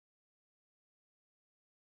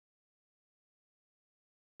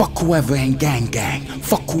Fuck whoever ain't gang gang.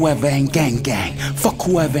 Fuck whoever ain't gang gang. Fuck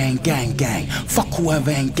whoever ain't gang gang. Fuck whoever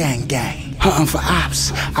ain't gang gang. Hunting for ops,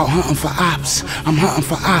 out hunting for ops. I'm hunting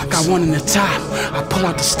for ops. Got one in the top. I pull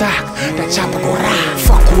out the stock. That chopper go rah.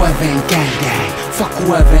 Fuck whoever ain't gang gang. Fuck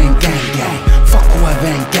whoever ain't gang gang. Fuck whoever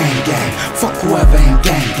ain't gang gang. Fuck whoever ain't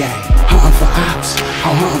gang gang. Hunting for ops,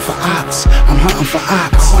 out hunting for ops. I'm hunting for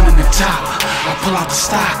ops. Got one in the top. I pull out the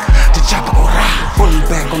stock. The chopper go rah. Fully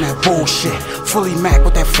back on that bullshit. Fully Mac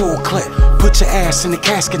with that full clip. Put your ass in the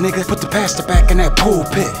casket, nigga. Put the pastor back in that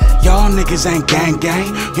pulpit. Y'all niggas ain't gang gang.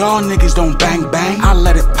 Y'all niggas don't bang bang. I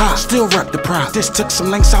let it pop, still rep the prop. This took some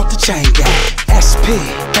links out the chain gang. SP,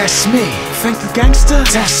 that's me. Think you gangster?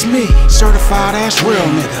 That's me. Certified ass real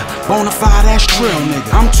nigga. Bonafide ass drill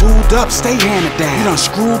nigga. I'm tooled up, stay handed down. You done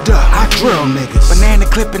screwed up, I drill niggas. Banana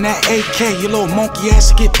clip in that AK, your little monkey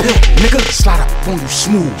ass get built, nigga. Slide up on you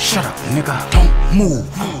smooth. Shut up, nigga. Don't move.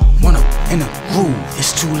 One up in the groove.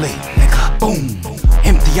 It's too late, nigga. Boom.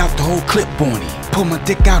 Empty out the whole clip on him. Pull my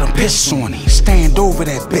dick out and piss on him. Stand over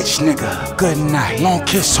that bitch, nigga. Good night. Long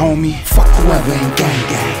kiss, homie. Fuck whoever ain't gang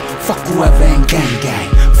gang. Fuck whoever ain't gang gang.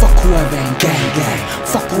 Fuck whoever ain't gang gang.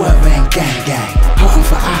 Fuck whoever ain't gang gang. Hunting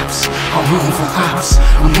for ops. I'm hunting for ops.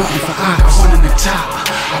 I'm hunting for ops. I one in the top.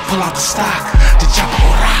 I pull out the stock. The chopper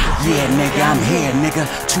go rah. Yeah, nigga, I'm here, nigga.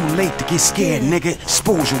 Too late to get scared, nigga.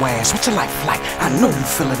 Expose your ass. What's your life like? I know you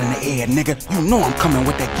feel it in the air, nigga. You know I'm coming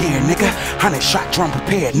with that gear, nigga. 100-shot drum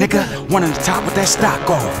prepared, nigga. One in the top with that stock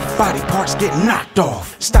off. Body parts get knocked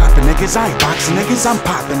off. Stopping niggas, I ain't boxing niggas. I'm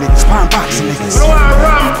popping niggas, palm boxing niggas. You know I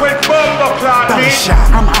run with bumper clock, Belly shot,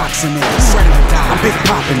 I'm oxing niggas. Ready to die, I'm big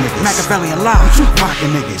popping niggas. Machiavelli alive, I'm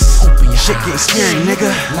Tupac-ing niggas. Shit getting scary,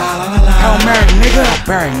 nigga. Hell Mary, nigga. I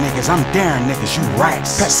bury niggas, I'm daring niggas. You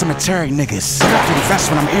rats. Pet cemetery niggas. Do the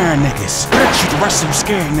vest when I'm airing niggas. Shoot the rest of you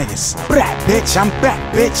scary niggas. Black bitch, I'm back,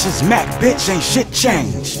 bitch. It's Mac, bitch. Ain't shit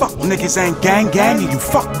changed. Fuck niggas ain't gang gang. And you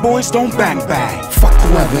fuck boys don't bang bang. Fuck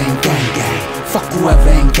whoever ain't gang gang. Fuck whoever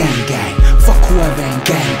ain't gang gang. Fuck whoever ain't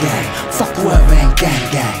gang gang. Fuck whoever ain't gang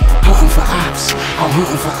gang. Hunting for ops. I'm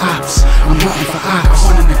hunting for ops. I'm hunting for ops.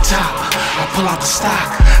 One in the top. I pull out the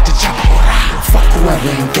stock. The chopper go rah. Fuck whoever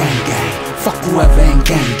ain't gang gang. Fuck whoever ain't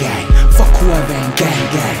gang gang. Fuck whoever ain't gang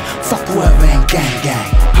gang. Fuck whoever ain't gang gang.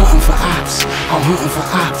 Hunting for ops. I'm hunting for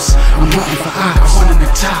ops. I'm hunting for ops. One in the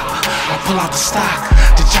top. I pull out the stock.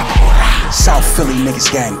 The chopper go rah. South Philly niggas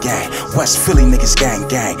gang gang. West Philly niggas gang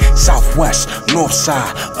gang. Southwest, North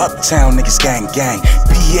Side, Uptown niggas gang gang.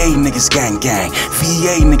 PA niggas gang gang.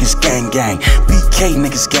 VA niggas gang gang. BK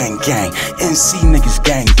niggas gang gang. NC niggas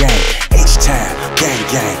gang gang. H-Town gang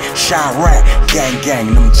gang. Chirac gang gang.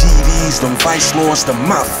 Them GDs, them vice lords, them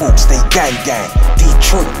my folks, they gang gang.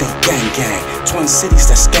 Detroit, they gang gang. Twin Cities,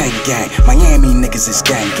 that's gang gang. Miami niggas is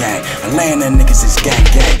gang gang. Atlanta niggas is gang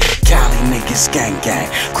gang. Cali niggas gang gang.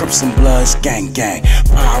 Crips and Bloods gang gang.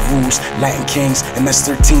 Pirus, Latin Kings, and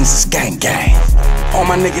S13s is gang gang. All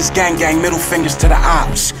my niggas gang gang, middle fingers to the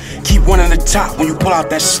ops. Keep one in the top when you pull out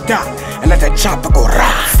that stock and let that chopper go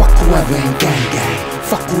rah. Fuck whoever ain't gang gang.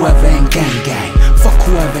 Fuck whoever ain't gang gang. Fuck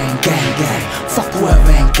whoever ain't gang gang. Fuck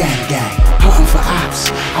whoever ain't gang gang. Hunting for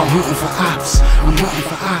ops. I'm hunting for ops. I'm hunting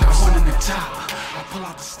for ops. One in the top. I pull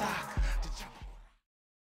out the stock.